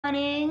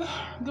morning.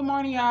 Good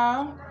morning,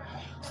 y'all.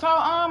 So,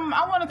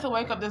 I wanted to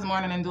wake up this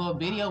morning and do a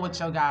video with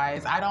you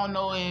guys. I don't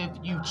know if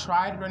you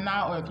tried it or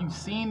not, or if you've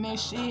seen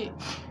this shit,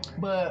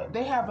 but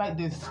they have like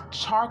this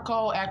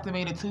charcoal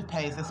activated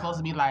toothpaste. It's supposed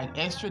to be like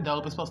extra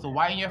dope. It's supposed to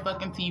whiten your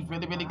fucking teeth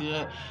really, really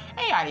good.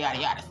 And yada, yada,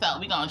 yada. So,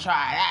 we gonna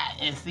try that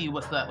and see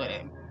what's up with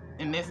it.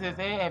 And this is it.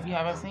 If you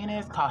haven't seen it,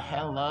 it's called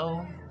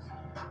Hello.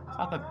 It's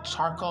like a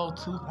charcoal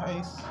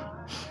toothpaste.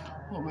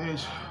 Oh,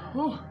 bitch.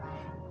 Whew.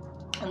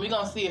 And we're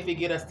gonna see if it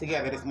get us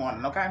together this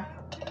morning, okay?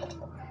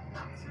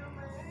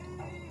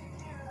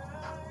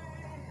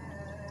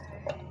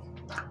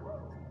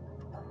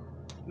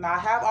 Now I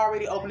have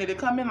already opened it. It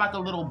come in like a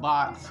little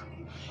box.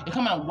 It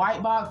come in a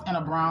white box and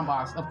a brown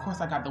box. Of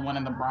course I got the one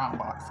in the brown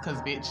box, cause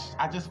bitch,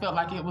 I just felt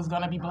like it was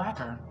gonna be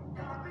blacker.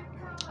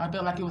 I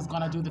felt like it was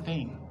gonna do the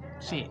thing.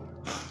 Shit.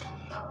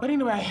 But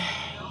anyway,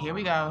 here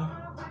we go.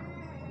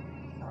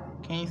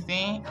 Can you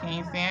see? Can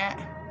you see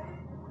it?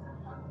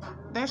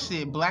 That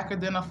shit blacker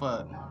than a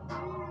fuck.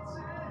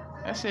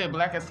 That shit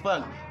black as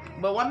fuck.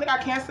 But one thing I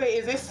can say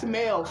is it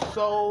smells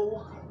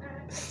so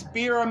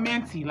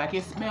spearminty. Like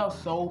it smells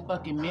so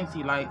fucking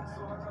minty. Like,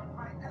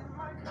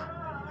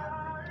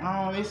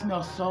 oh, it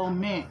smells so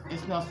mint. It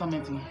smells so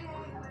minty.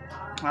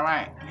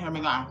 Alright, here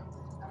we go.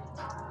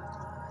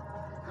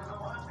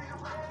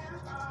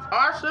 Oh,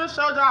 I should have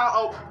showed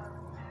y'all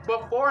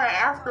before and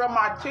after of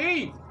my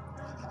teeth.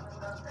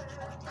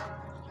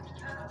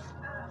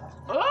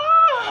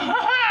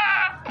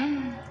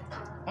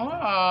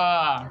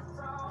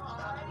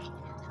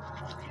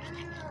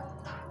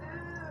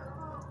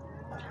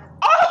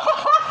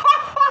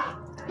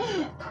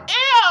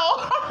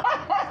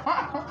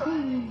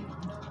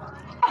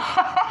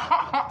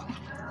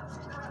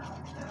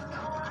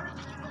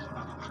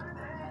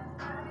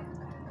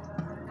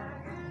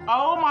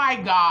 Oh my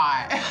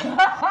God.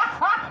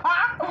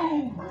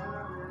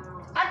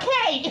 I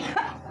can't.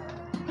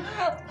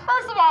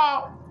 First of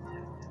all,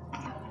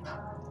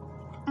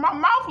 my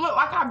mouth look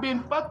like I've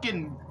been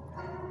fucking,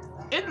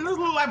 it just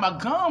look like my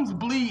gums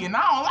bleeding.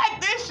 I don't like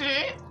this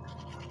shit.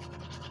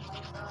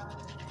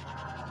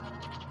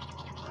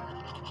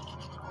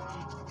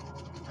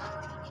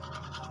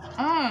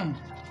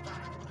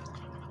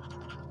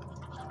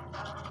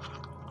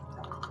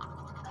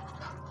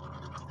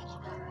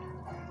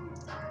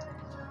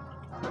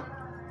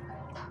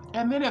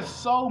 And then it's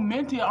so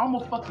minty, I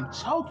almost fucking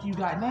choke you,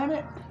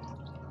 goddammit.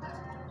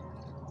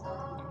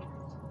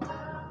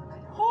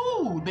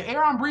 Ooh, the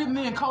air I'm breathing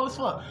in cold as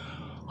fuck.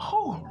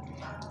 Ooh.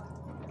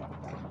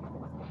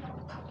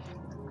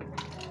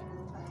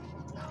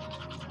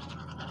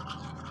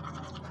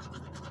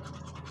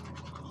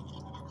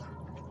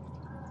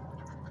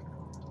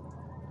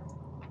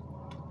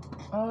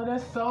 Oh,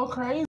 that's so crazy.